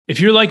If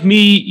you're like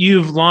me,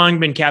 you've long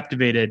been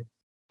captivated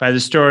by the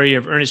story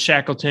of Ernest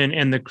Shackleton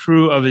and the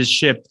crew of his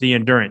ship, the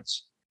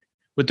Endurance.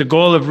 With the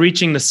goal of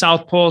reaching the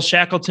South Pole,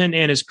 Shackleton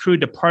and his crew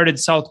departed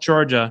South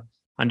Georgia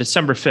on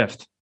December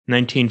 5th,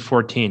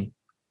 1914.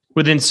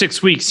 Within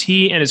 6 weeks,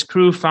 he and his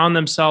crew found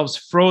themselves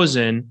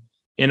frozen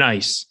in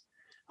ice.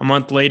 A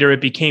month later, it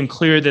became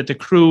clear that the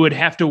crew would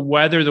have to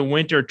weather the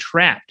winter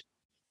trapped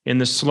in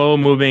the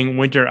slow-moving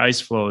winter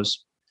ice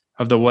floes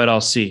of the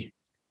Weddell Sea.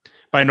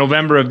 By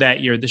November of that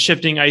year, the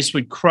shifting ice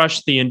would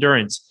crush the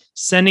Endurance,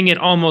 sending it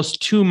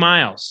almost 2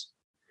 miles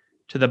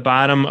to the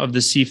bottom of the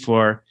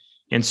seafloor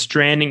and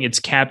stranding its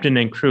captain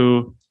and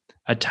crew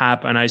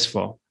atop an ice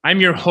floe.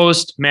 I'm your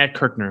host, Matt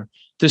Kirkner.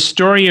 The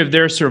story of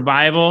their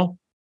survival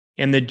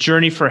and the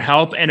journey for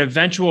help and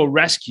eventual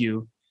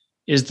rescue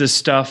is the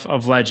stuff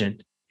of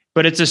legend.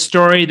 But it's a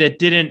story that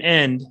didn't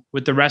end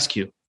with the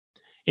rescue.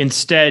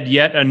 Instead,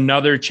 yet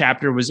another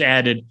chapter was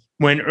added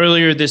when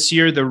earlier this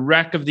year, the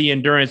wreck of the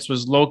Endurance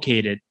was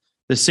located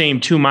the same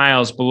 2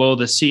 miles below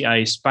the sea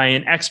ice by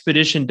an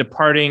expedition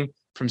departing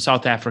from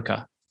South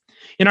Africa.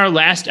 In our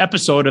last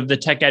episode of the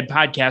Tech Ed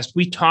podcast,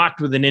 we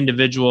talked with an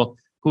individual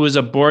who was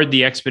aboard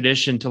the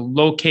expedition to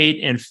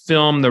locate and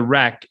film the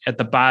wreck at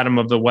the bottom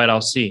of the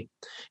Weddell Sea.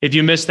 If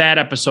you missed that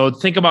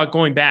episode, think about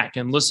going back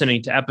and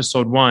listening to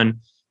episode 1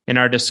 in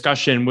our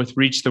discussion with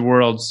Reach the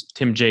World's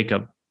Tim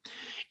Jacob.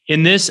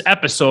 In this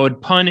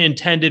episode, pun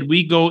intended,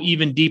 we go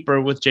even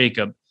deeper with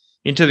Jacob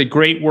into the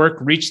great work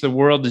Reach the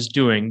World is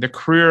doing, the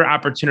career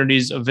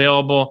opportunities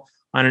available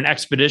on an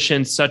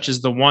expedition such as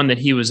the one that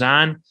he was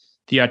on,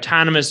 the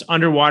autonomous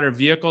underwater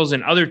vehicles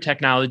and other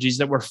technologies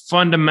that were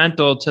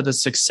fundamental to the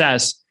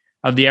success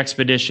of the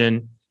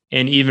expedition,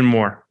 and even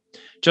more.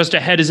 Just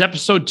ahead is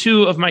episode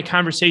 2 of my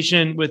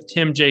conversation with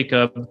Tim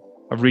Jacob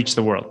of Reach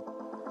the World.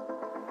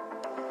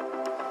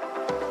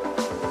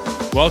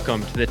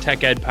 Welcome to the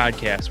Tech Ed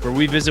podcast, where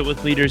we visit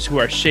with leaders who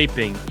are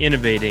shaping,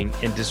 innovating,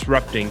 and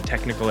disrupting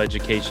technical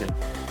education.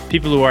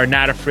 People who are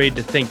not afraid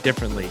to think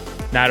differently,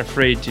 not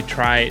afraid to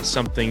try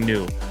something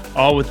new,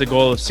 all with the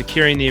goal of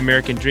securing the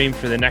American dream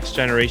for the next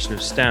generation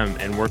of STEM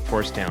and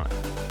workforce talent.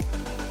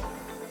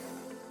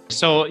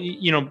 So,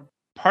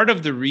 part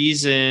of the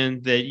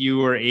reason that you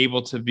were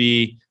able to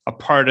be a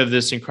part of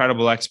this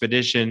incredible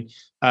expedition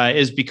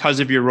is because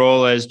of your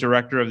role as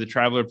director of the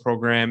Traveler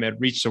Program at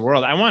Reach the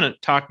World. I want to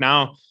talk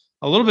now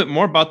a little bit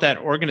more about that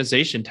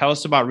organization. Tell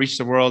us about Reach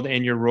the World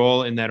and your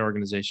role in that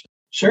organization.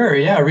 Sure.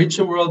 Yeah. Reach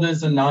the World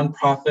is a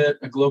nonprofit,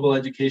 a global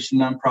education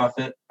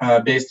nonprofit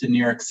based in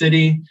New York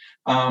City.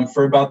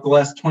 For about the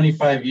last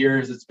 25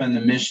 years, it's been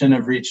the mission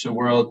of Reach the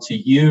World to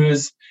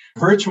use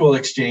virtual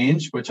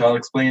exchange, which I'll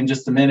explain in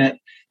just a minute,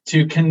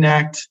 to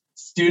connect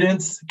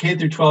students, K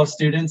through 12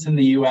 students in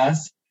the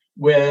U.S.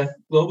 with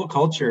global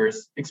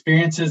cultures,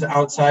 experiences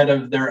outside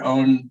of their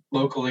own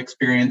local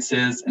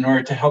experiences in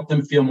order to help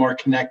them feel more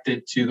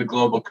connected to the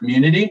global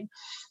community.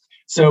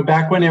 So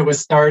back when it was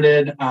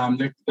started,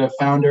 the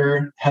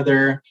founder,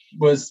 Heather,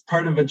 was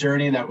part of a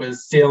journey that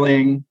was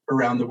sailing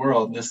around the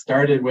world. This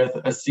started with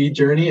a sea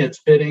journey. It's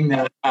fitting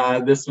that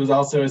this was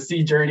also a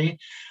sea journey.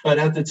 But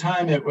at the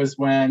time, it was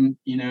when,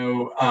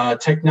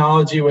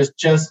 technology was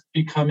just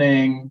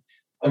becoming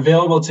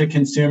available to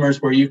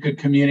consumers where you could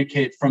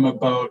communicate from a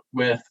boat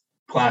with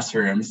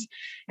classrooms.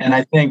 And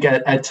I think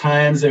at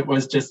times it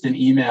was just an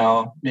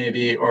email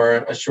maybe or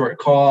a short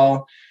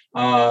call.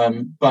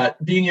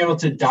 But being able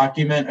to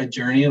document a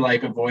journey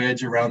like a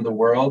voyage around the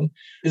world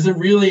is a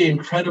really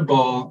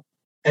incredible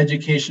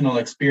educational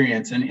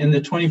experience. And in the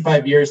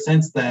 25 years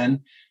since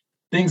then,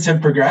 things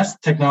have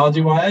progressed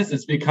technology-wise.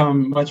 It's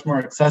become much more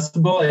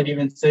accessible. I'd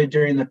even say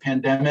during the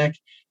pandemic,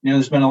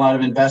 there's been a lot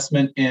of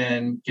investment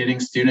in getting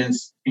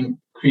students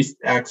increased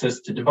access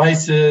to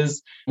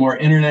devices, more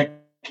internet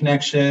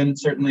connection,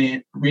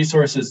 certainly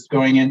resources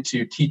going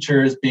into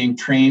teachers being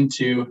trained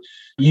to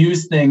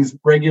use things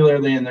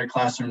regularly in their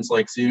classrooms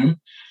like Zoom.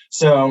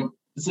 So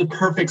it's a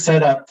perfect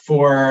setup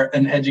for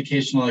an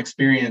educational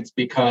experience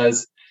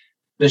because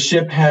the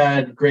ship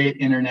had great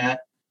internet.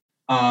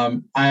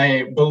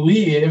 I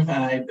believe,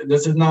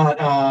 this is not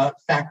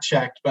fact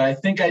checked, but I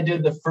think I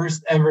did the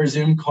first ever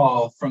Zoom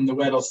call from the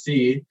Weddell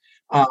Sea.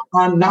 Not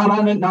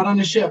on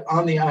a ship,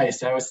 on the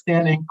ice. I was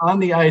standing on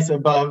the ice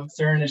above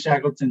Sir Ernest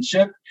Shackleton's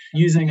ship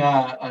using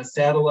a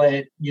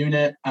satellite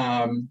unit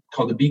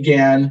called a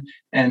BGAN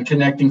and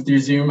connecting through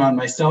Zoom on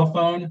my cell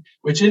phone,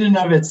 which in and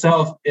of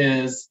itself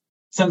is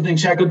something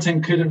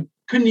Shackleton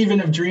couldn't even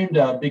have dreamed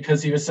of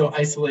because he was so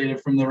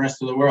isolated from the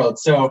rest of the world.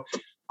 So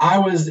I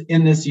was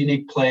in this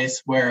unique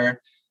place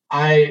where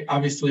I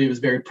obviously was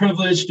very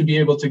privileged to be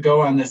able to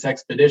go on this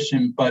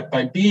expedition, but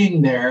by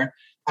being there,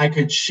 I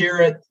could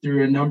share it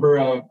through a number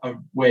of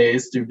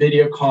ways, through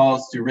video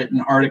calls, through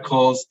written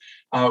articles,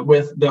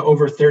 with the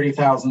over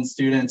 30,000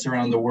 students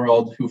around the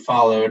world who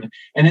followed.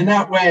 And in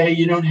that way,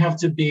 you don't have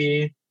to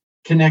be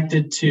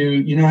connected to,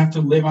 you don't have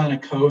to live on a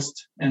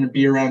coast and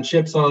be around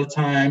ships all the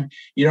time.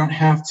 You don't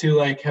have to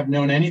have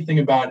known anything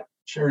about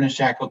Ernest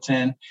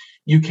Shackleton.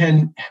 You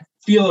can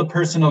feel a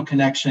personal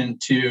connection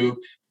to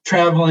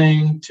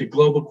traveling to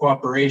global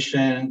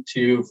cooperation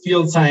to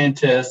field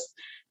scientists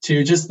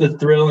to just the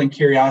thrill and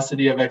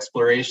curiosity of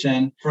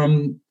exploration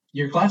from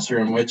your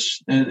classroom,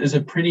 which is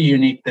a pretty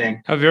unique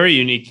thing. A very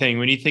unique thing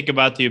when you think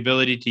about the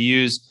ability to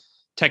use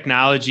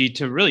technology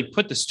to really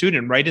put the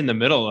student right in the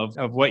middle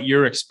of what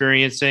you're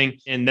experiencing.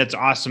 And that's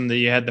awesome that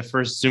you had the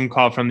first Zoom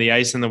call from the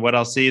ice and the What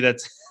I'll See.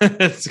 That's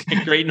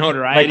great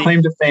notoriety. My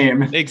claim to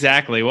fame.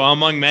 Exactly. Well,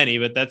 among many,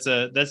 but that's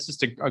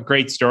just a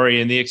great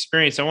story. And the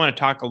experience, I want to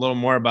talk a little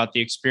more about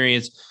the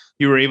experience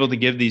you were able to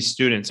give these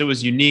students. It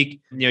was unique.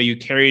 You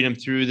carried them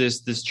through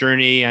this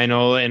journey. I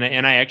know,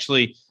 and I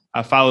actually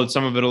followed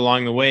some of it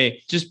along the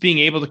way. Just being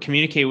able to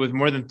communicate with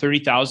more than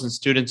 30,000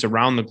 students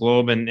around the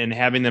globe and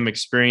having them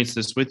experience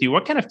this with you.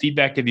 What kind of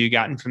feedback have you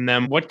gotten from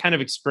them? What kind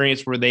of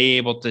experience were they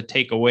able to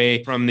take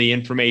away from the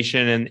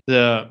information and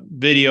the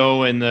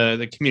video and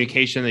the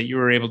communication that you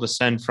were able to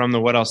send from the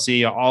What I'll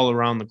See all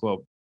around the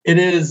globe?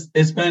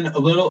 It's been a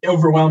little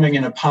overwhelming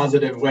in a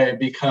positive way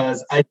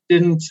because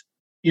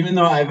even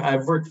though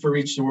I've worked for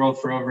Reach the World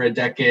for over a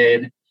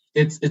decade,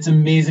 it's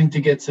amazing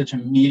to get such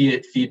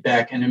immediate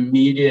feedback and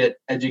immediate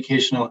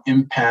educational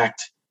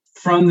impact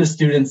from the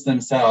students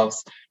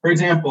themselves. For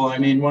example,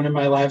 one of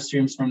my live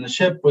streams from the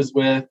ship was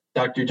with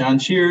Dr. John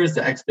Shears,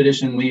 the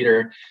expedition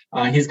leader.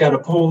 He's got a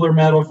polar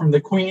medal from the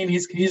Queen.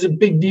 He's a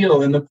big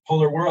deal in the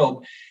polar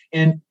world.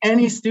 And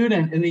any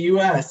student in the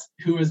US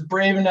who was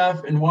brave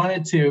enough and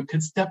wanted to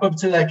could step up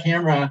to that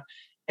camera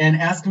and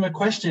ask him a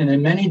question.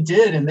 And many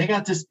did. And they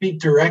got to speak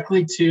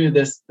directly to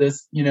this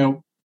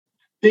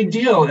big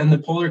deal in the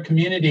polar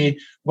community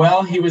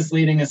while he was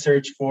leading a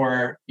search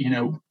for,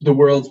 the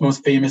world's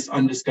most famous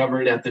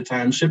undiscovered at the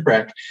time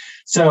shipwreck.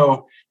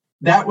 So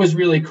that was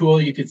really cool.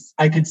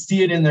 I could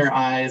see it in their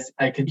eyes.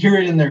 I could hear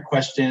it in their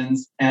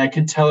questions, and I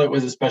could tell it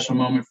was a special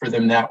moment for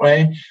them that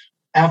way.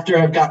 After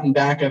I've gotten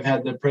back, I've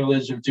had the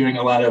privilege of doing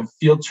a lot of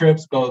field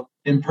trips, both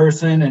in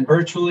person and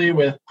virtually,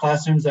 with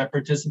classrooms that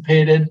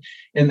participated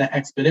in the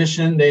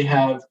expedition. They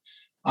have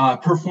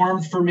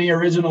performed for me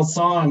original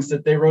songs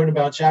that they wrote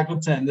about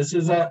Shackleton. This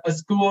is a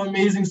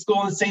amazing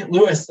school in St.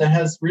 Louis that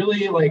has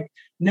really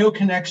no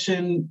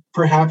connection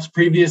perhaps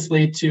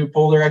previously to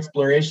polar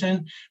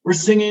exploration. We're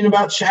singing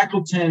about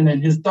Shackleton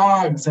and his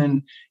dogs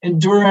and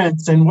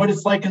endurance and what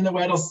it's like in the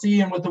Weddell Sea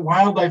and what the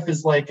wildlife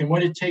is like and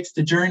what it takes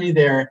to journey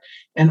there.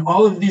 And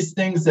all of these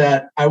things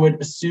that I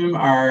would assume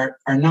are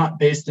not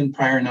based in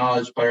prior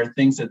knowledge, but are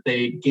things that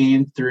they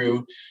gained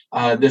through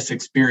this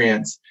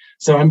experience.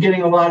 So I'm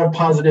getting a lot of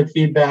positive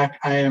feedback.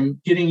 I am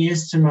getting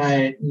used to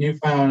my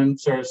newfound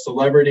sort of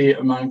celebrity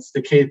amongst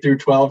the K through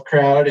 12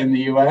 crowd in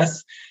the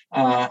US.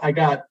 I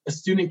got a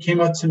student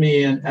came up to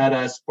me at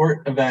a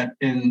sport event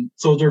in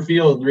Soldier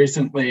Field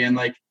recently and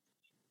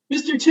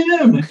Mr.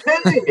 Tim,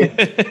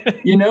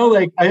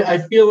 hey, I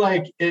feel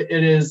like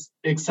it has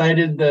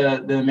excited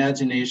the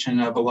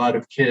imagination of a lot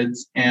of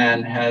kids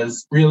and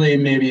has really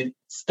maybe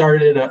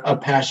started a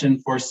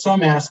passion for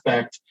some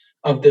aspect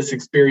of this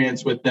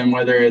experience with them,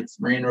 whether it's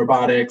marine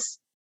robotics,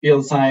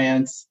 field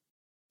science,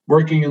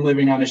 working and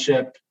living on a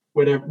ship,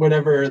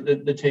 whatever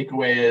the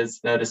takeaway is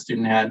that a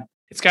student had.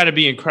 It's got to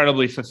be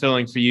incredibly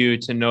fulfilling for you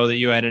to know that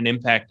you had an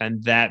impact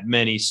on that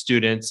many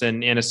students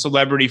and a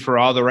celebrity for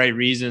all the right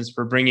reasons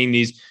for bringing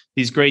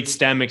these great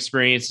STEM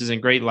experiences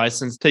and great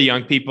lessons to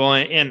young people.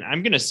 And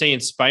I'm going to say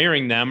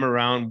inspiring them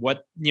around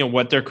what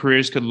their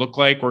careers could look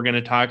like. We're going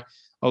to talk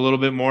a little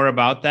bit more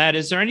about that.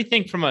 Is there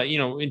anything from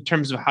in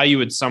terms of how you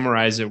would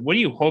summarize it? What do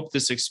you hope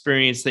this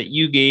experience that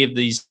you gave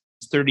these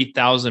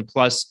 30,000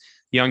 plus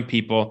young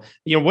people,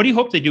 what do you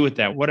hope they do with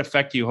that? What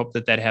effect do you hope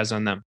that has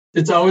on them?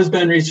 It's always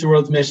been Reach the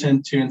World's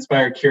mission to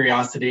inspire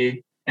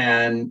curiosity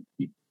and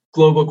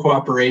global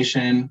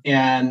cooperation.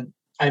 And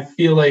I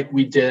feel like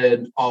we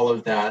did all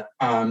of that.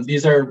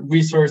 These are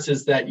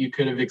resources that you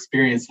could have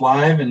experienced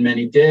live, and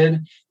many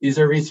did. These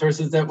are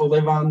resources that will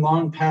live on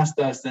long past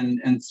us,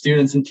 and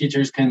students and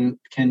teachers can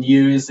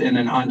use in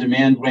an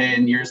on-demand way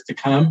in years to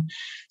come.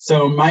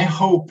 So my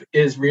hope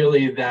is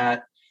really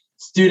that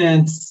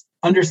students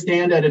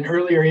understand at an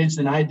earlier age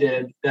than I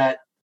did that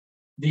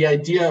the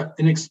idea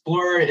an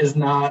explorer is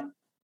not,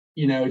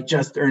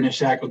 just Ernest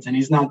Shackleton.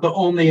 He's not the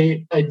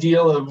only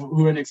ideal of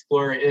who an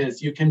explorer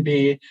is. You can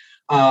be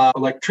an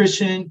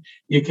electrician,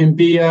 you can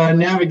be a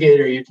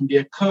navigator, you can be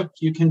a cook,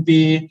 you can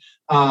be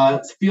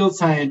a field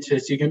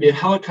scientist, you can be a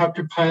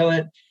helicopter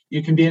pilot,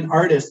 you can be an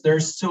artist. There are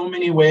so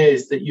many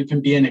ways that you can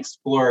be an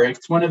explorer.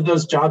 It's one of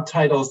those job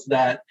titles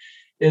that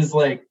is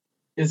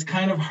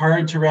kind of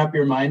hard to wrap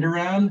your mind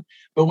around.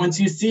 But once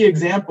you see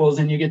examples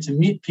and you get to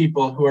meet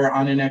people who are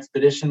on an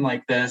expedition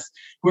like this,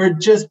 who are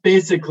just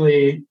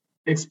basically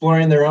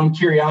exploring their own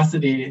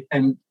curiosity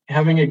and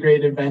having a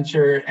great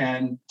adventure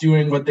and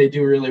doing what they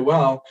do really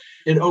well,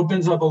 it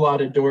opens up a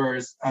lot of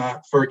doors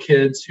for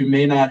kids who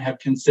may not have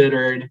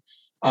considered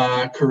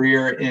a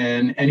career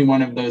in any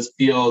one of those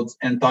fields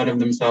and thought of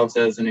themselves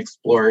as an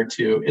explorer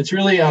too. It's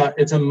really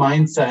it's a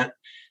mindset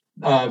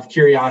of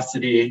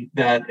curiosity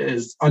that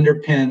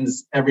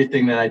underpins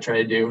everything that I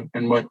try to do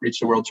and what Reach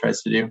the World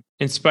tries to do.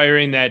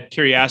 Inspiring that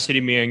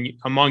curiosity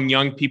among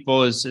young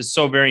people is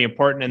so very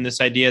important. And this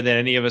idea that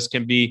any of us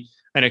can be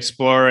an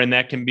explorer, and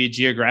that can be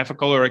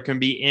geographical, or it can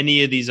be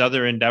any of these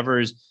other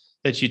endeavors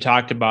that you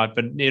talked about.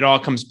 But it all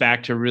comes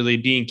back to really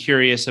being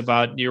curious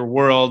about your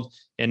world,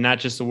 and not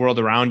just the world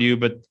around you,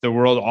 but the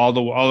world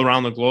all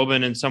around the globe,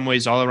 and in some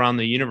ways all around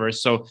the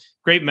universe. So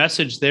great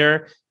message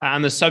there.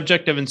 On the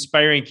subject of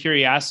inspiring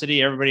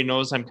curiosity, everybody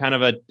knows I'm kind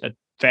of a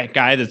fat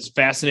guy that's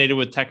fascinated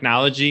with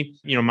technology.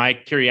 My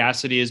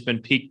curiosity has been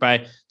piqued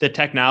by the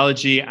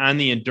technology on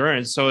the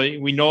Endurance. So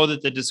we know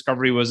that the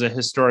discovery was a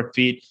historic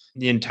feat.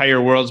 The entire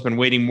world's been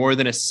waiting more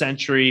than a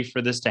century for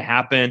this to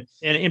happen.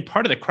 And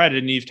part of the credit,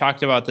 and you've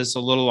talked about this a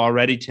little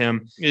already,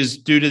 Tim, is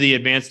due to the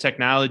advanced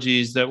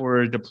technologies that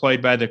were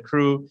deployed by the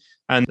crew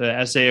on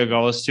the SA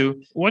Agulhas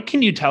II. What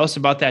can you tell us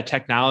about that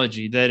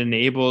technology that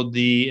enabled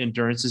the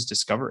Endurance's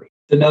discovery?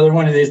 Another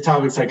one of these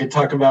topics I could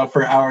talk about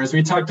for hours.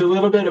 We talked a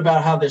little bit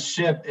about how the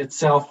ship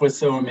itself was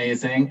so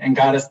amazing and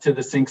got us to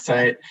the sink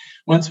site.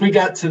 Once we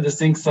got to the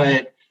sink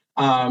site,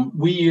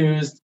 we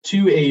used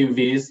two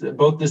AUVs,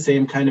 both the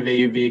same kind of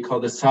AUV,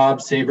 called the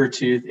Saab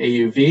Sabertooth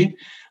AUV.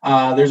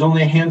 There's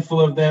only a handful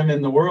of them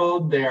in the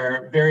world. They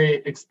are very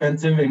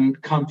expensive and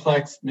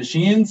complex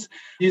machines.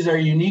 These are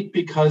unique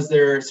because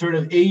they're sort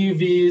of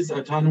AUVs,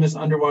 autonomous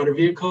underwater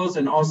vehicles,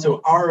 and also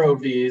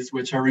ROVs,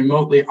 which are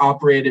remotely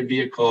operated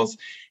vehicles.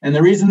 And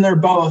the reason they're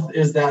both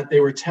is that they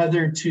were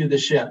tethered to the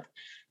ship.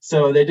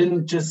 So they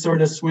didn't just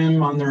sort of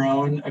swim on their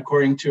own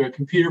according to a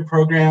computer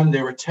program.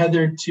 They were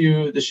tethered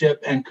to the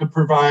ship and could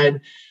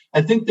provide,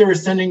 I think they were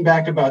sending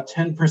back about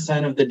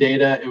 10% of the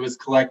data it was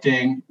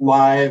collecting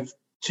live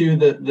to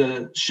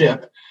the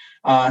ship,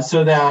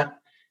 so that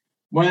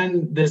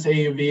when this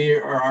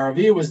AUV or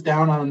ROV was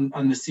down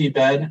on the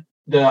seabed,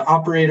 the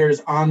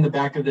operators on the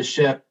back of the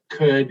ship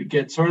could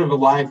get sort of a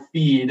live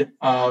feed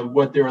of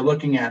what they were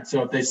looking at.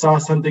 So if they saw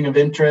something of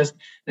interest,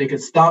 they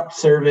could stop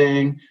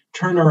surveying,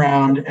 turn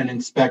around, and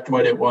inspect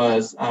what it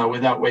was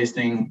without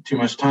wasting too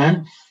much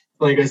time.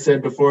 Like I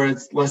said before,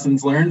 it's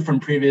lessons learned from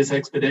previous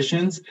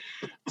expeditions.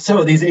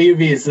 So these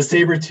AUVs, the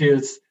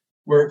Sabertooths,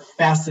 were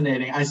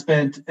fascinating. I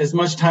spent as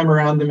much time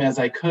around them as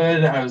I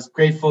could. I was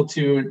grateful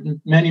to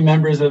many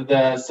members of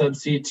the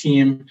subsea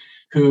team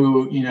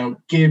who,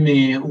 gave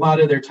me a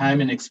lot of their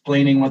time in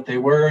explaining what they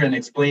were and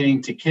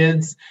explaining to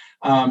kids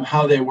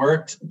how they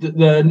worked.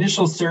 The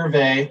initial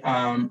survey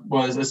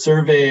was a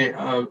survey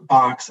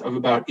box of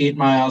about 8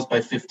 miles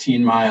by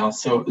 15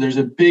 miles. So there's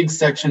a big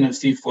section of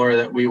seafloor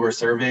that we were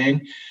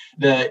surveying.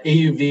 The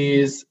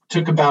AUVs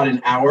took about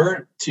an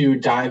hour to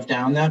dive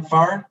down that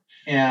far,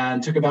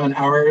 and took about an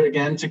hour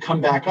again to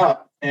come back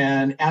up.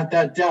 And at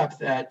that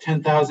depth, at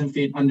 10,000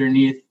 feet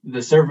underneath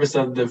the surface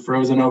of the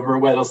frozen over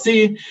Weddell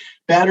Sea,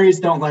 batteries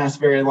don't last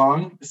very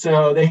long.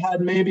 So they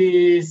had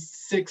maybe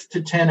 6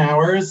 to 10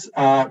 hours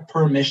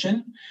per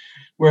mission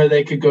where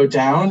they could go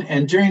down.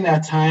 And during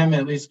that time,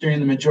 at least during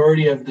the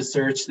majority of the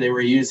search, they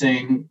were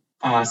using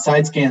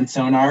side scan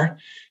sonar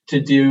to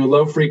do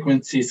low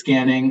frequency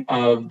scanning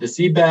of the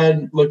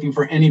seabed, looking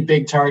for any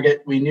big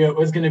target. We knew it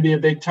was going to be a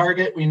big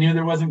target. We knew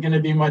there wasn't going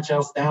to be much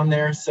else down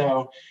there.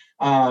 So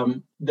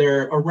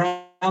they're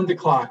around the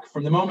clock.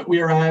 From the moment we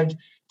arrived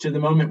to the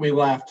moment we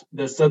left,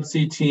 the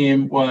subsea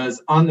team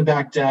was on the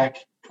back deck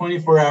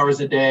 24 hours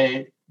a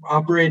day,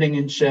 operating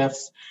in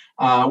shifts.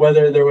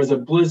 Whether there was a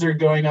blizzard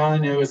going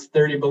on, it was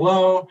 30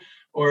 below,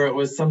 or it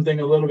was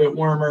something a little bit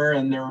warmer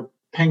and there were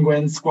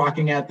penguins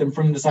squawking at them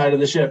from the side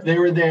of the ship. They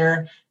were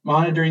there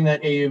monitoring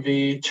that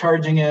AUV,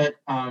 charging it,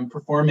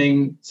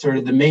 performing sort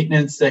of the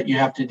maintenance that you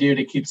have to do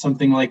to keep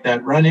something like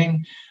that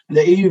running.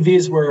 The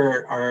AUVs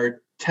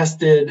are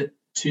tested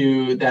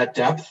to that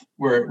depth.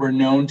 We're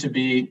known to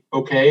be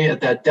okay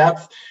at that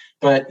depth.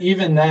 But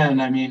even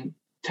then,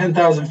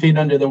 10,000 feet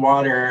under the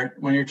water,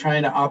 when you're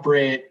trying to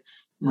operate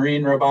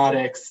marine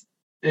robotics,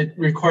 it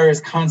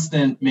requires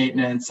constant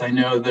maintenance. I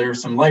know there are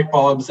some light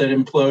bulbs that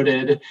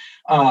imploded.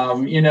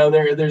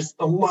 There's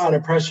a lot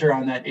of pressure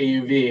on that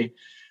AUV.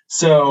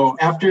 So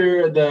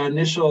after the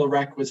initial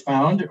wreck was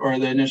found, or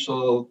the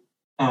initial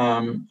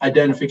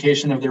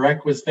identification of the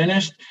wreck was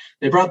finished,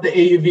 they brought the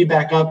AUV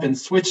back up and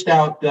switched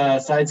out the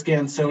side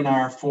scan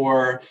sonar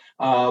for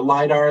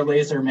LiDAR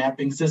laser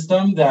mapping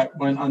system that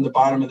went on the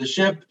bottom of the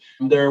ship.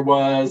 There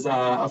was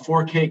a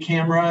 4K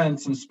camera and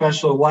some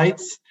special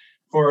lights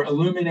for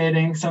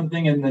illuminating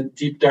something in the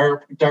deep,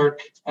 dark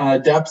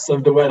depths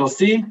of the Weddell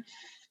Sea.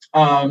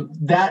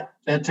 That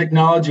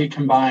technology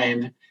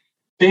combined,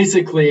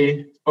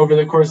 basically over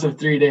the course of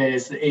 3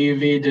 days, the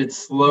AUV did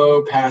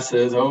slow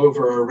passes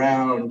over,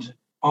 around,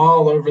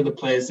 all over the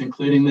place,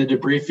 including the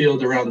debris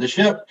field around the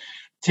ship,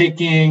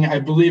 taking, I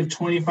believe,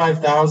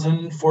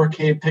 25,000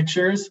 4K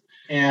pictures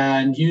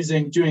and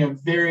doing a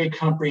very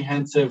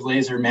comprehensive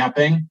laser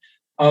mapping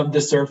of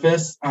the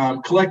surface,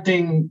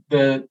 collecting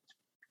the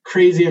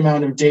crazy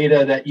amount of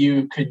data that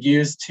you could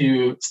use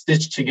to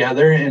stitch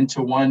together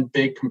into one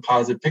big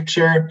composite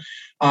picture.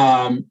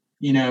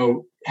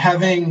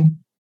 Having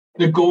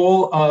The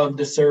goal of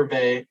the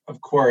survey, of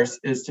course,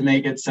 is to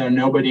make it so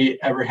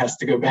nobody ever has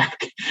to go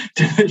back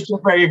to the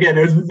shipwreck again.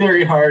 It was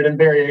very hard and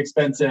very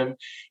expensive.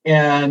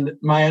 And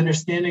my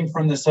understanding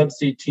from the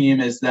subsea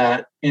team is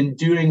that in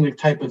doing the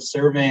type of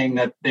surveying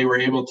that they were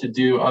able to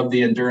do of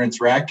the Endurance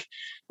wreck,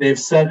 they've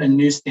set a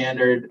new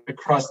standard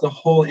across the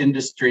whole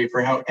industry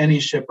for how any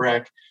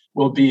shipwreck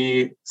will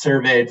be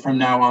surveyed from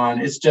now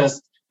on.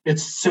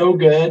 It's so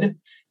good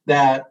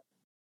that,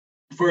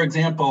 for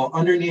example,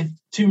 underneath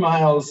 2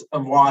 miles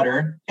of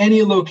water,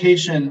 any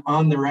location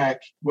on the wreck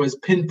was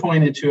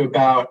pinpointed to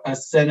about a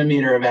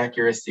centimeter of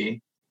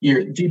accuracy.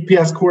 Your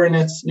GPS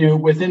coordinates knew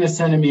within a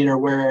centimeter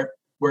where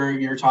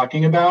you're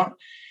talking about.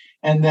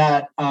 And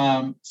that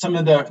some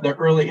of the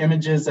early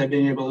images I've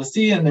been able to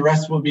see, and the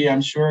rest will be,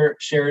 I'm sure,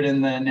 shared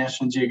in the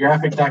National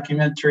Geographic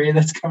documentary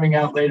that's coming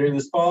out later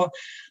this fall,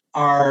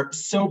 are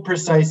so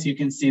precise. You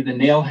can see the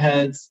nail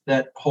heads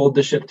that hold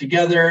the ship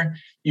together.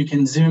 You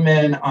can zoom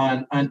in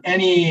on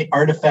any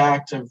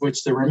artifact, of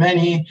which there were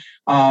many.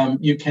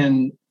 You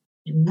can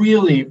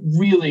really,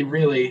 really,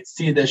 really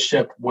see this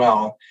ship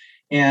well.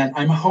 And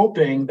I'm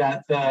hoping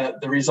that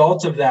the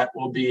results of that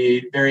will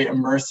be very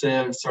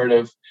immersive sort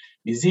of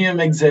museum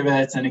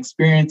exhibits and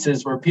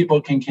experiences where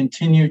people can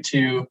continue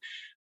to,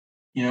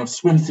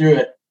 swim through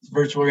it,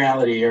 virtual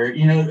reality, or,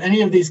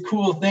 any of these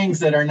cool things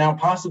that are now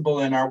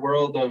possible in our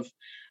world of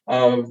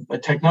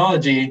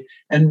technology,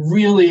 and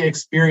really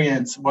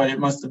experience what it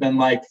must have been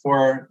like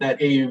for that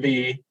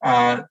AUV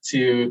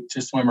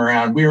to swim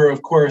around. We were,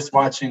 of course,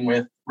 watching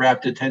with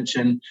rapt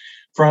attention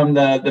from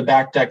the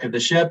back deck of the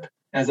ship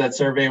as that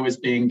survey was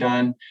being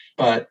done.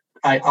 But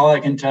all I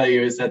can tell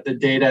you is that the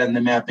data and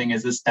the mapping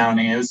is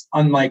astounding. It was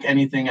unlike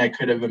anything I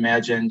could have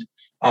imagined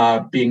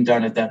being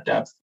done at that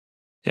depth.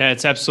 Yeah,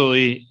 it's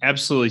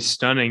absolutely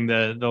stunning,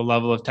 the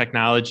level of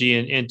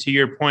technology. And to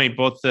your point,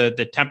 both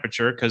the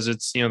temperature, because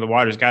it's, the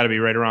water's got to be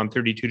right around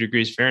 32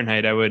 degrees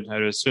Fahrenheit. I would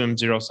assume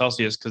 0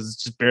 Celsius, because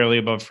it's just barely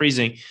above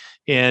freezing.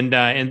 And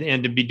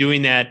to be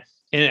doing that,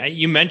 and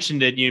you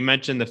mentioned it, you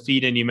mentioned the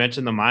feet and you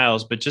mentioned the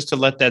miles, but just to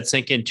let that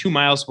sink in, 2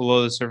 miles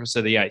below the surface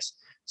of the ice.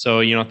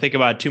 So, think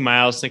about 2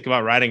 miles, think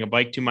about riding a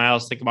bike 2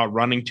 miles, think about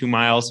running 2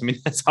 miles. I mean,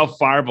 that's how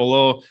far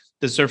below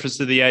the surface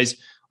of the ice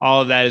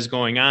all of that is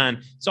going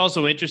on. It's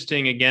also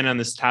interesting, again, on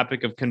this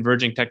topic of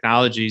converging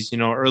technologies.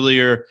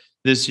 Earlier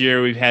this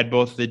year, we've had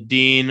both the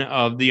dean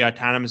of the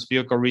Autonomous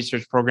Vehicle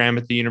Research Program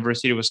at the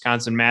University of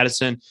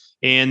Wisconsin-Madison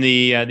and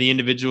the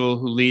individual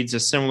who leads a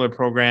similar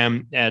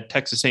program at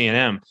Texas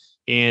A&M,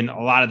 and a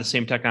lot of the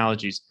same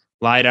technologies.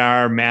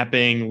 LiDAR,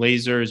 mapping,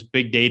 lasers,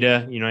 big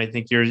data. I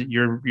think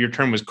your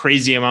term was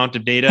crazy amount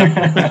of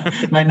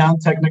data. My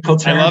non-technical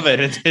term. I love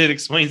it. It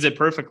explains it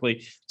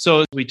perfectly.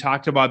 So we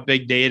talked about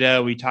big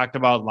data. We talked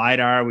about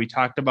LiDAR. We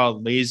talked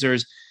about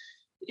lasers.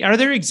 Are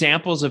there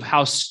examples of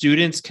how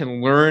students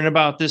can learn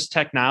about this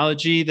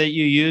technology that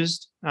you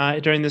used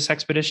during this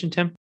expedition,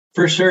 Tim?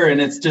 For sure.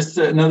 And it's just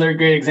another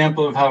great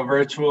example of how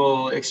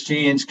virtual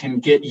exchange can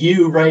get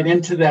you right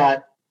into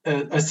that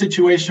a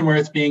situation where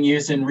it's being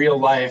used in real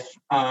life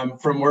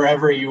from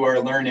wherever you are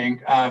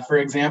learning. For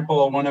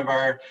example, one of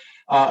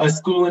a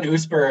school in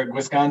Oostburg,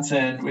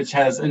 Wisconsin, which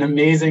has an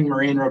amazing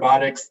marine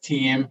robotics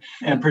team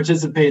and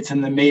participates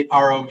in the MATE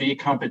ROV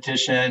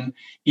competition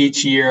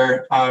each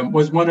year,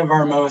 was one of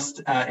our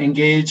most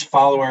engaged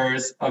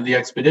followers of the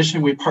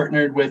expedition. We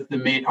partnered with the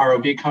MATE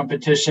ROV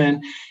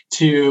competition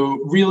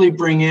to really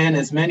bring in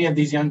as many of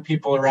these young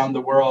people around the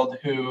world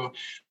who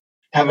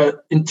have an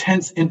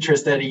intense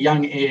interest at a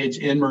young age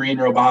in marine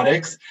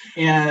robotics,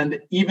 and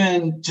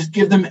even just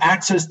give them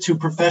access to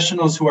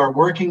professionals who are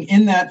working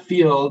in that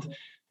field,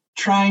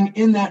 trying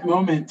in that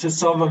moment to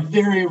solve a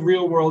very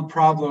real world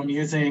problem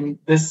using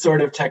this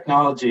sort of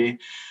technology.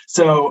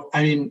 So,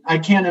 I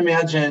can't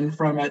imagine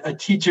from a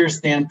teacher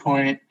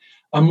standpoint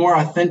a more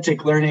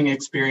authentic learning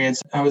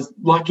experience. I was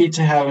lucky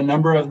to have a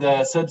number of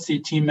the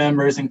subsea team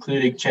members,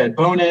 including Chad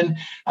Bonin,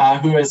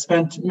 who has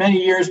spent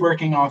many years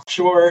working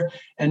offshore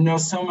and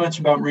knows so much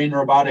about marine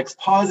robotics,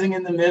 pausing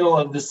in the middle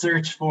of the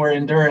search for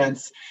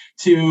Endurance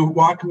to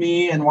walk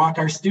me and walk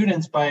our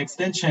students by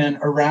extension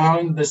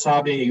around the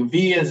Saab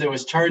AUV as it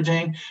was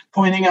charging,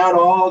 pointing out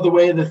all the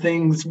way the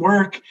things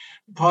work,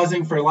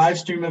 pausing for live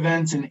stream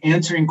events and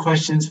answering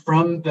questions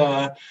from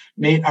the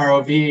MATE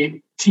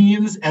ROV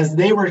teams as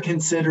they were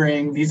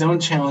considering these own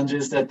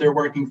challenges that they're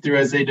working through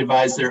as they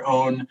devise their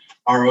own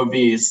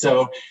ROVs.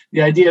 So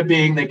the idea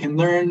being they can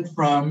learn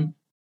from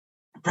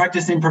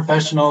practicing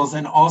professionals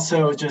and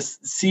also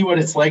just see what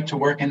it's like to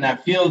work in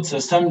that field. So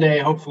someday,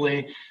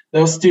 hopefully,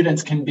 those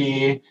students can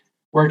be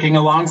working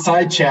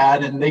alongside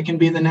Chad and they can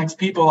be the next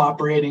people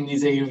operating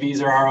these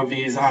AUVs or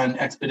ROVs on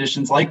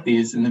expeditions like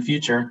these in the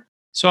future.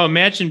 So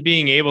imagine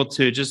being able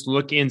to just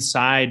look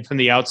inside from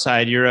the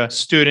outside. You're a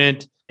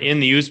student in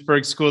the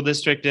Oostburg School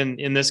District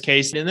in this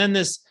case. And then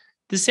this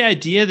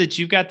idea that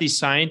you've got these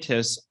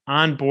scientists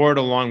on board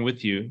along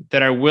with you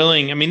that are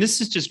willing, this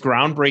is just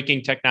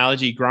groundbreaking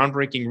technology,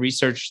 groundbreaking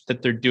research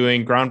that they're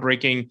doing,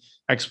 groundbreaking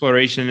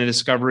exploration and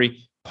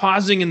discovery,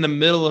 pausing in the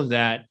middle of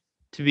that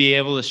to be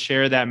able to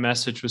share that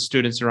message with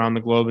students around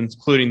the globe,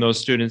 including those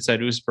students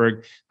at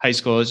Oostburg High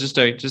School, is just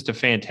a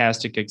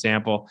fantastic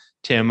example,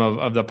 Tim,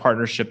 of the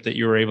partnership that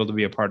you were able to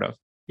be a part of.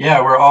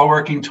 Yeah, we're all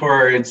working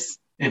towards,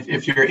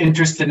 if you're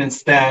interested in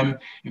STEM,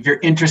 if you're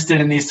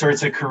interested in these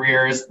sorts of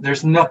careers,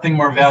 there's nothing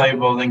more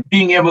valuable than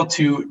being able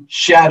to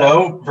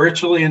shadow,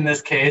 virtually in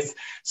this case,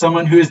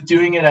 someone who is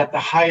doing it at the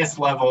highest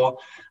level.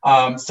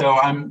 So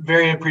I'm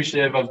very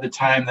appreciative of the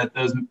time that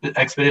those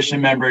expedition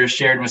members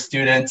shared with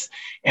students.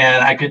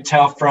 And I could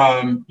tell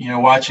from,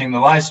 watching the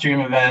live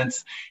stream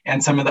events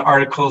and some of the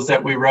articles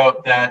that we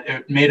wrote that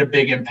it made a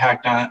big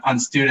impact on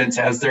students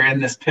as they're in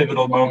this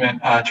pivotal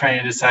moment, trying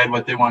to decide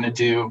what they want to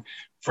do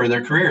for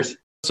their careers.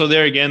 So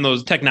there again,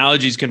 those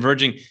technologies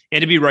converging,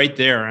 and to be right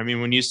there. I mean,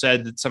 when you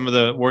said that some of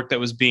the work that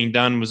was being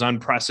done was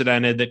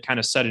unprecedented, that kind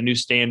of set a new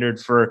standard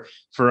for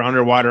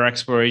underwater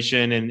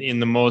exploration and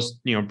in the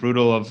most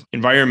brutal of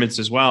environments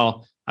as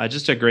well.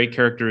 Just a great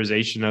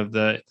characterization of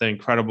the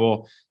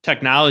incredible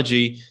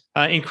technology,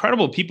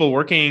 incredible people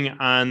working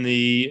on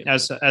the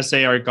SA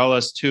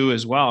Argolis 2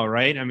 as well,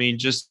 right? I mean,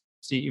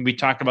 we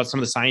talked about some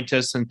of the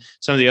scientists and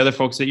some of the other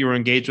folks that you were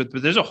engaged with,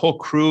 but there's a whole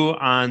crew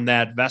on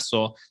that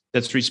vessel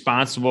that's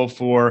responsible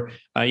for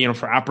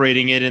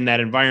operating it in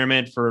that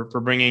environment, for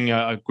bringing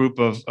a group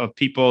of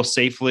people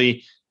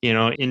safely,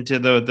 into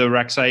the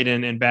wreck site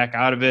and back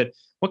out of it.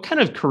 What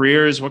kind of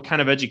careers, what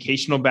kind of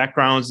educational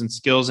backgrounds and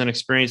skills and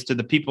experience did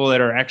the people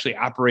that are actually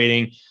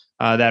operating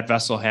that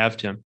vessel have,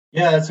 Tim?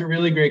 Yeah, that's a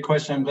really great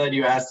question. I'm glad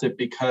you asked it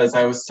because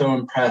I was so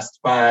impressed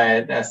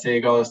by the SA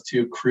Argolis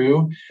 2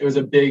 crew. It was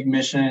a big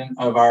mission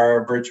of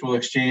our virtual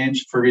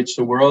exchange for Reach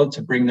the World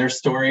to bring their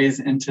stories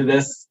into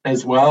this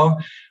as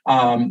well.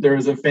 There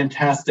was a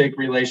fantastic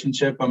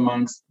relationship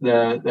amongst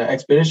the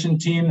expedition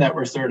team that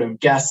were sort of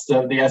guests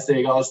of the SA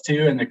Argolis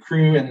 2 and the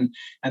crew and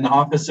the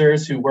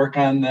officers who work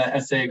on the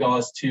SA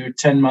Argolis 2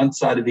 10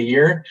 months out of the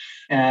year.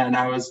 And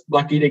I was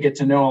lucky to get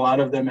to know a lot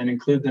of them and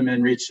include them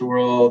in Reach the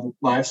World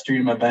live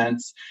stream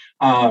events.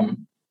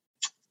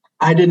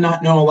 I did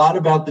not know a lot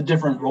about the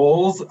different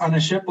roles on a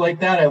ship like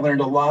that. I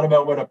learned a lot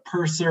about what a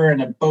purser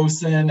and a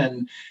bosun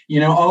and,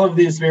 all of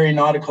these very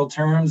nautical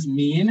terms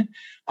mean.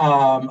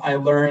 I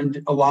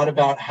learned a lot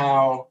about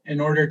how,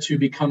 in order to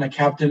become a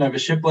captain of a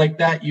ship like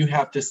that, you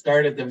have to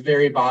start at the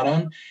very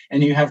bottom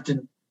and you have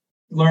to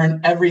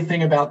learn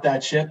everything about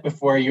that ship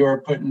before you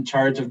are put in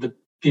charge of the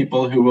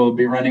people who will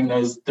be running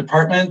those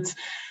departments.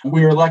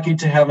 We were lucky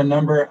to have a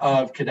number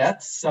of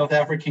cadets, South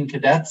African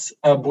cadets,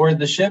 aboard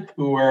the ship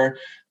who were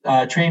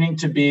training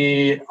to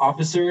be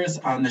officers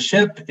on the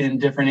ship in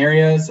different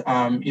areas,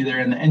 either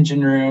in the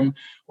engine room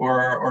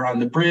or on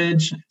the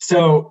bridge.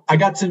 So I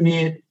got to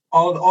meet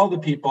all the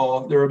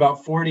people. There were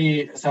about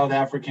 40 South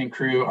African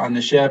crew on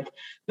the ship.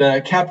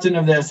 The captain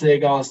of the SA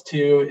Argolis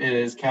 2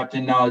 is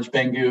Captain Knowledge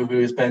Bengu, who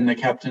has been the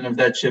captain of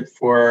that ship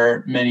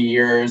for many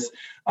years.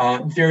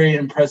 Very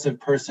impressive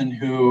person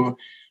who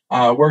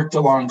worked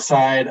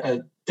alongside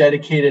a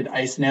dedicated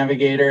ice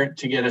navigator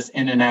to get us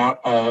in and out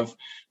of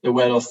the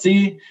Weddell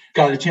Sea.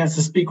 Got a chance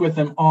to speak with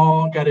them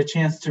all, got a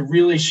chance to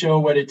really show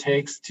what it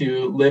takes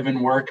to live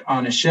and work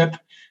on a ship.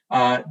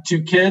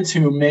 To kids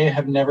who may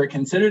have never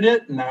considered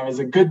it. And I was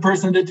a good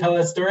person to tell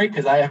that story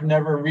because I have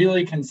never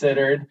really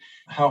considered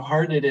how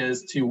hard it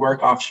is to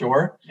work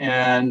offshore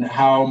and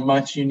how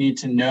much you need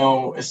to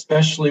know,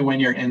 especially when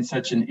you're in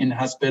such an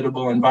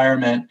inhospitable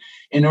environment,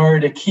 in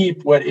order to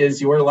keep what is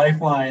your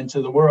lifeline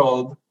to the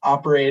world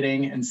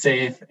operating and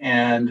safe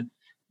and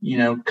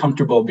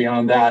comfortable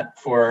beyond that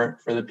for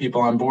the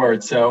people on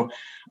board. So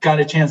got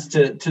a chance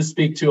to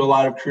speak to a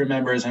lot of crew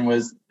members and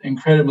was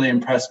incredibly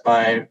impressed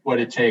by what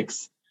it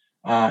takes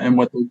and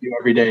what they do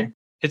every day.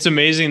 It's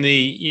amazing.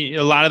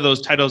 A lot of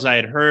those titles I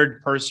had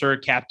heard: purser,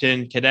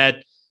 captain,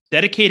 cadet,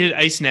 dedicated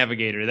ice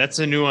navigator. That's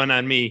a new one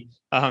on me.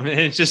 And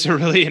it's just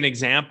really an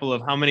example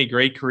of how many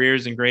great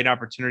careers and great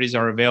opportunities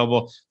are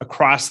available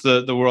across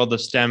the world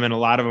of STEM. And a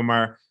lot of them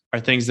are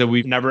things that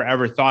we've never,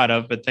 ever thought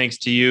of. But thanks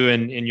to you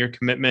and your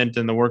commitment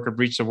and the work of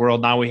Reach the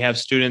World, now we have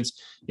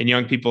students and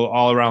young people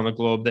all around the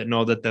globe that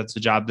know that that's a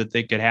job that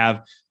they could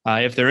have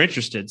if they're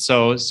interested.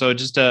 So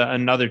just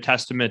another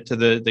testament to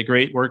the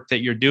great work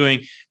that you're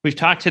doing. We've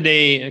talked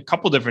today a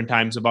couple different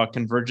times about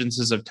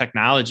convergences of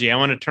technology. I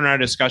want to turn our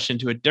discussion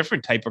to a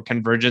different type of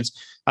convergence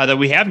that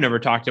we have never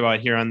talked about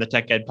here on the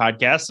Tech Ed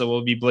podcast. So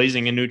we'll be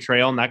blazing a new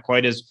trail, not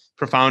quite as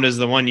profound as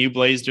the one you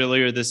blazed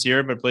earlier this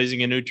year, but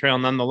blazing a new trail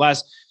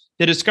nonetheless.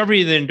 The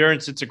discovery of the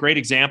Endurance, it's a great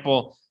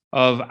example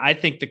of, I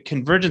think, the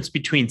convergence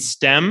between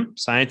STEM,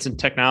 science and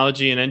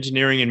technology and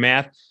engineering and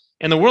math,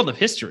 and the world of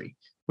history,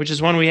 which is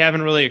one we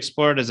haven't really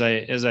explored, as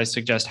I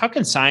suggest. How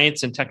can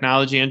science and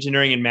technology,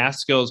 engineering and math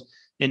skills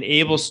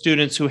enable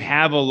students who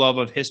have a love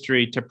of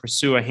history to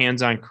pursue a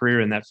hands-on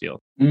career in that field?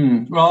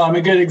 Well, I'm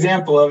a good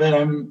example of it.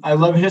 I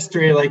love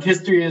history. Like,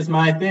 history is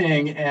my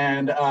thing.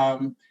 And,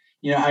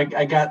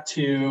 I got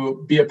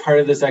to be a part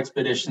of this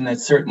expedition that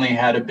certainly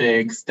had a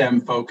big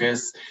STEM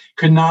focus.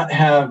 Could not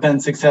have been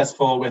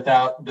successful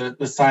without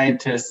the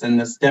scientists and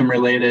the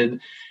STEM-related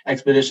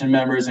expedition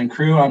members and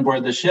crew on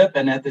board the ship.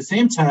 And at the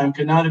same time,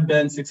 could not have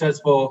been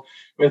successful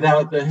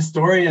without the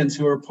historians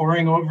who are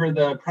poring over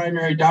the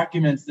primary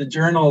documents, the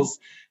journals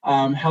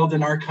held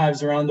in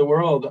archives around the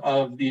world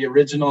of the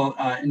original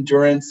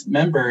Endurance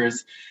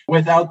members,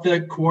 without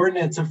the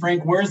coordinates of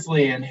Frank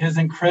Worsley and his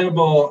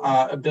incredible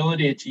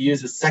ability to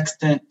use a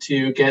sextant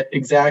to get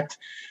exact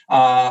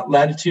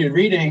latitude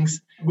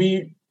readings,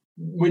 we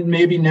would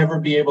maybe never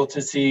be able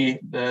to see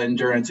the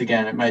Endurance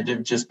again. It might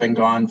have just been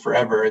gone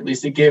forever. At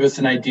least it gave us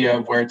an idea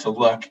of where to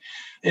look.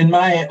 In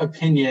my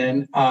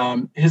opinion,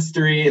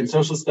 history and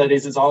social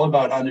studies is all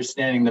about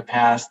understanding the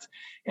past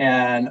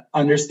and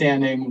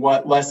understanding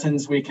what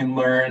lessons we can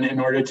learn in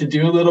order to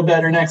do a little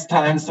better next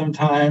time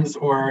sometimes,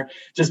 or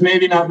just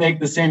maybe not make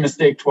the same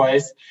mistake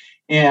twice.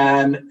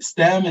 And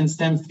STEM and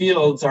STEM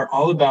fields are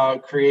all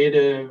about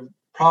creative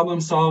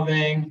problem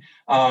solving,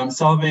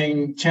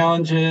 solving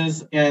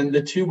challenges, and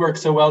the two work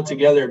so well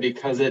together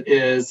because it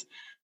is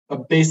a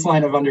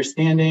baseline of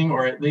understanding,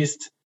 or at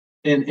least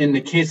in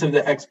the case of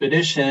the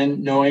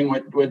expedition, knowing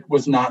what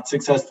was not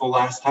successful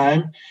last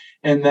time,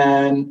 and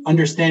then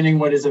understanding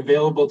what is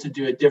available to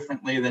do it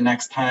differently the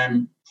next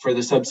time for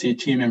the subsea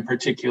team in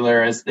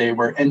particular, as they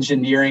were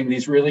engineering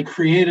these really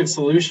creative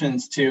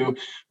solutions to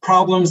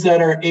problems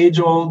that are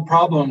age-old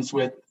problems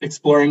with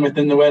exploring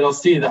within the Weddell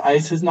Sea. The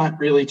ice has not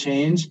really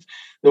changed.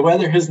 The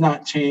weather has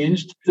not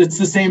changed. It's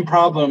the same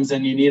problems,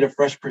 and you need a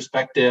fresh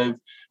perspective.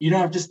 You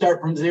don't have to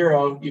start from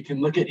zero. You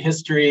can look at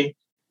history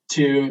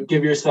to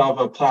give yourself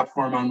a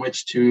platform on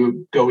which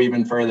to go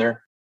even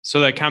further. So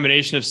that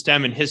combination of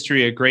STEM and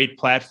history, a great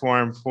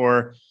platform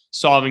for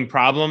solving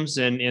problems,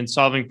 and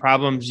solving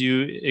problems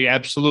you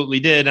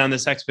absolutely did on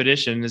this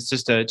expedition. It's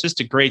just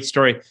a great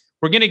story.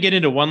 We're going to get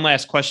into one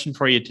last question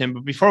for you, Tim.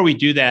 But before we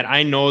do that,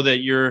 I know that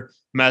your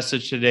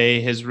message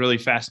today has really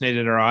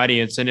fascinated our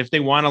audience. And if they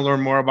want to learn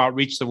more about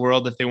Reach the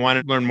World, if they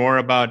want to learn more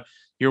about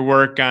your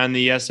work on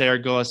the SAR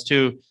Argolis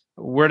 2,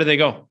 where do they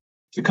go?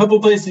 A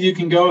couple places you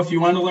can go. If you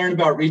want to learn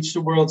about Reach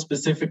the World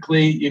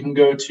specifically, you can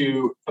go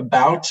to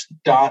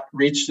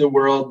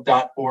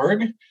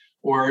about.reachtheworld.org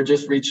or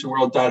just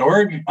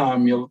reachtheworld.org.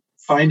 You'll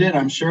find it.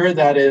 I'm sure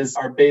that is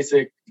our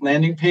basic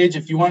landing page.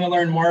 If you want to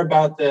learn more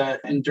about the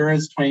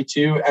Endurance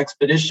 22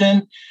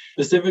 expedition,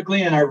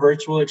 specifically in our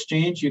virtual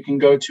exchange, you can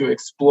go to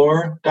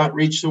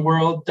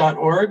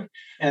explore.reachtheworld.org,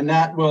 and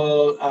that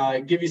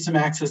will give you some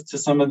access to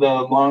some of the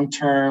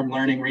long-term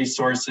learning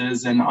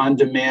resources and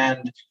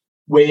on-demand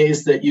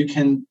ways that you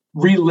can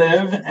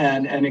relive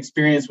and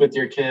experience with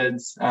your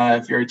kids,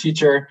 if you're a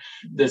teacher,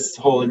 this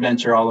whole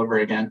adventure all over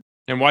again.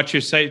 And watch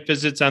your site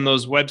visits on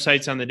those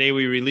websites on the day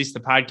we release the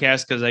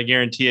podcast, because I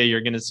guarantee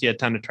you're going to see a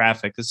ton of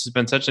traffic. This has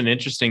been such an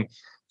interesting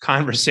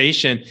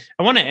conversation.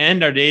 I want to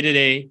end our day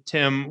today,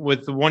 Tim,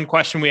 with the one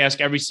question we ask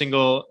every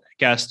single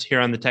guest here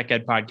on the Tech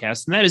Ed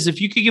podcast. And that is,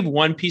 if you could give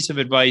one piece of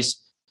advice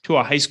to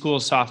a high school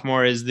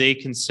sophomore as they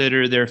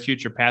consider their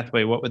future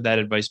pathway, what would that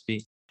advice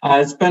be?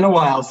 It's been a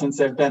while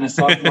since I've been a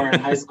sophomore in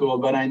high school,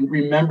 but I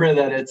remember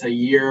that it's a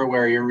year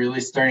where you're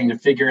really starting to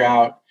figure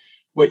out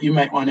what you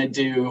might want to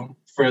do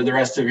for the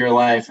rest of your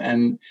life.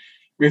 And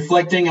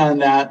reflecting on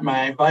that,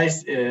 my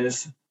advice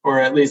is, or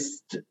at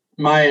least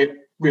my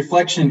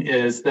reflection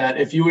is, that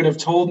if you would have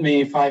told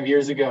me 5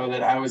 years ago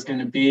that I was going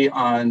to be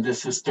on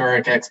this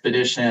historic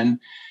expedition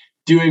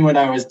doing what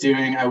I was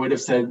doing, I would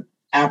have said,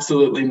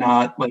 absolutely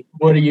not. Like,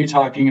 what are you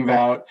talking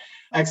about?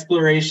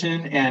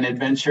 Exploration and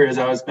adventure has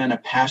always been a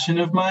passion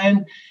of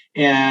mine.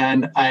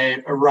 And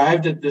I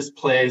arrived at this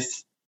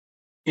place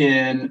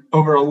in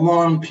over a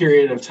long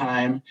period of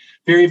time.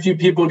 Very few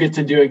people get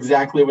to do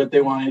exactly what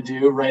they want to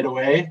do right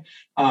away.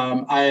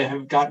 I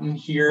have gotten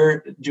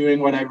here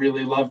doing what I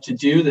really love to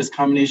do, this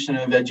combination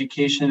of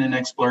education and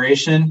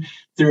exploration,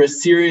 through a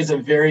series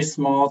of very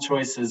small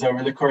choices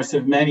over the course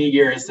of many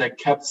years that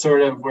kept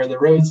sort of where the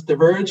roads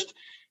diverged.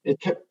 It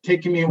kept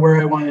taking me where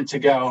I wanted to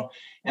go.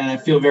 And I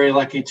feel very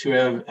lucky to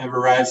have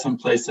arrived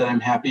someplace that I'm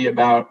happy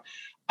about.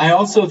 I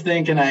also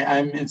think, and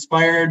I'm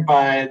inspired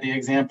by the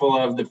example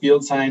of the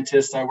field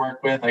scientists I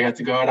work with. I got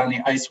to go out on the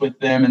ice with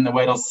them in the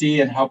Weddell Sea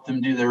and help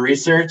them do their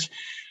research.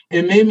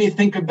 It made me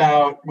think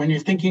about, when you're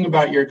thinking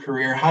about your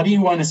career, how do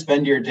you want to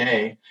spend your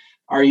day?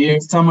 Are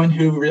you someone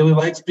who really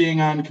likes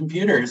being on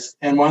computers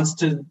and wants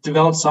to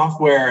develop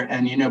software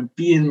and,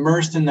 be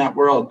immersed in that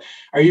world?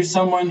 Are you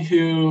someone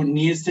who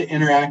needs to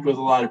interact with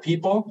a lot of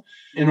people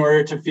in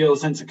order to feel a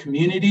sense of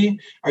community?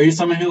 Are you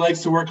someone who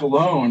likes to work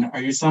alone?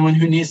 Are you someone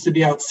who needs to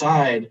be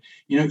outside?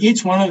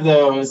 Each one of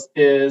those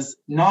is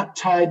not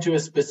tied to a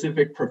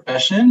specific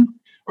profession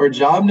or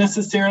job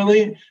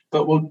necessarily,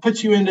 but will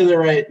put you into the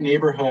right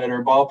neighborhood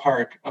or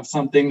ballpark of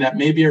something that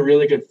may be a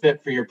really good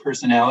fit for your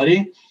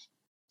personality.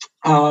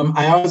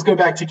 I always go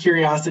back to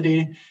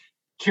curiosity.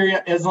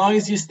 As long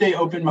as you stay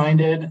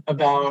open-minded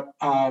about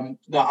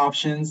the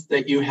options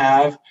that you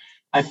have,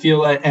 I feel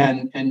like,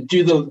 and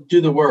do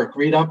the work.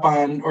 Read up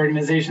on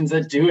organizations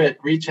that do it.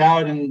 Reach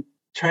out and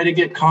try to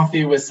get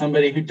coffee with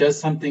somebody who does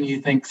something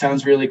you think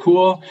sounds really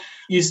cool.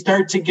 You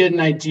start to get an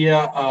idea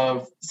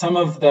of some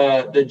of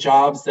the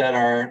jobs that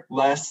are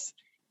less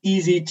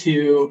easy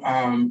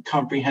to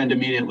comprehend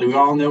immediately. We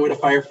all know what a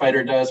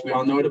firefighter does. We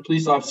all know what a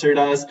police officer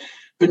does.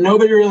 but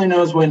nobody really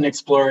knows what an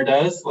explorer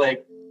does.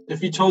 Like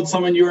if you told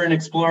someone you were an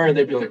explorer,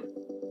 they'd be like,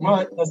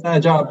 what? That's not a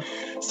job.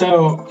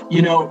 So,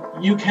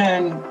 you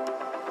can,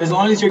 as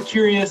long as you're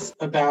curious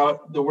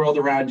about the world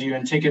around you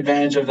and take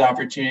advantage of the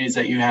opportunities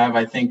that you have,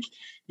 I think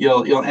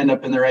you'll end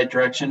up in the right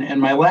direction.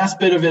 And my last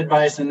bit of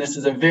advice, and this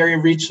is a very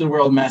reach the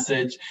world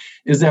message,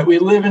 is that we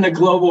live in a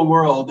global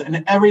world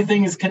and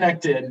everything is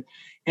connected,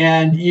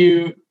 and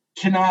you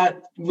cannot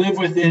live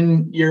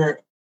within your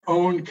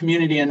own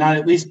community and not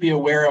at least be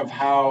aware of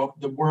how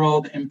the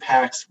world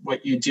impacts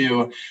what you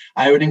do.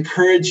 I would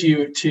encourage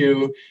you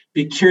to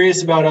be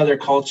curious about other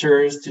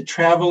cultures, to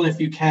travel if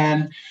you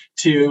can,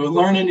 to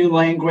learn a new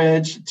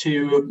language,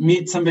 to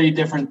meet somebody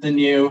different than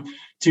you,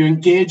 to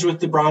engage with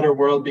the broader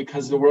world,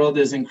 because the world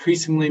is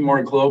increasingly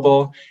more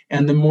global.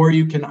 And the more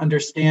you can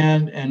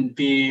understand and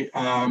be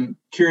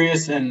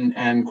curious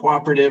and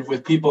cooperative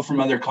with people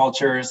from other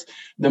cultures,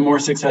 the more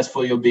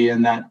successful you'll be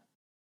in that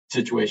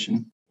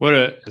situation. What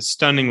a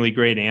stunningly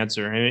great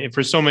answer. And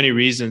for so many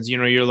reasons,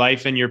 your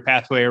life and your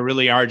pathway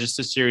really are just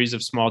a series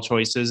of small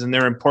choices, and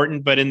they're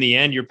important, but in the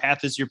end, your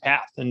path is your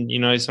path. And,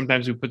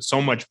 sometimes we put so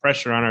much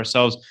pressure on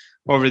ourselves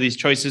over these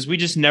choices. We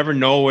just never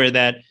know where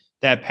that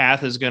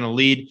path is going to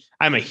lead.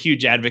 I'm a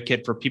huge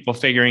advocate for people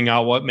figuring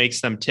out what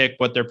makes them tick,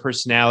 what their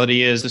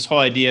personality is. This whole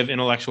idea of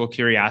intellectual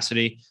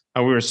curiosity.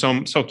 We were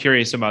so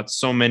curious about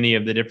so many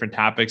of the different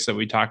topics that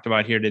we talked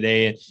about here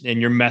today,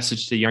 and your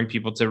message to young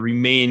people to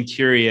remain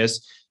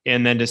curious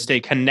and then to stay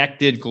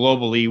connected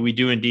globally. We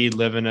do indeed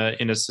live in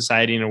a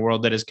society, in a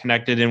world that is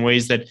connected in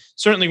ways that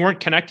certainly weren't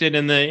connected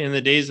in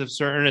the days of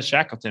Sir Ernest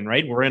Shackleton,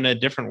 right? We're in a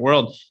different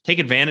world. Take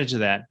advantage of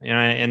that.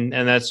 And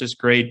that's just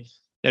great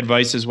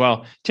advice as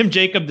well. Tim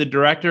Jacob, the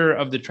director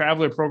of the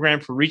Traveler Program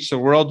for Reach the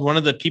World, one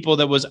of the people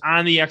that was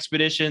on the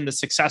expedition, the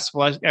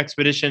successful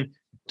expedition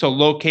to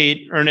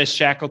locate Ernest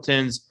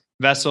Shackleton's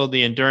vessel,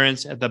 the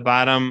Endurance, at the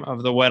bottom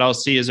of the Weddell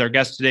Sea, is our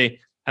guest today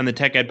on the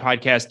Tech Ed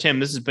Podcast. Tim,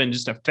 this has been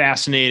just a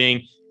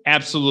fascinating,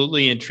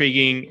 absolutely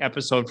intriguing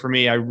episode for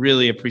me. I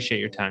really appreciate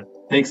your time.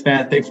 Thanks,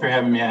 Matt. Thanks for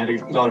having me. I had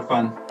a lot of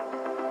fun.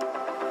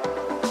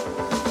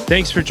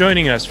 Thanks for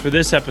joining us for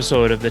this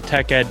episode of the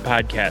Tech Ed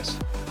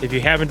Podcast. If you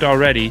haven't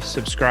already,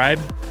 subscribe,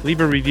 leave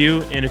a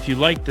review, and if you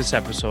liked this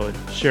episode,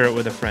 share it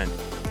with a friend.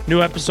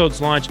 New episodes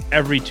launch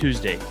every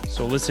Tuesday,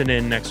 so listen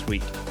in next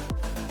week.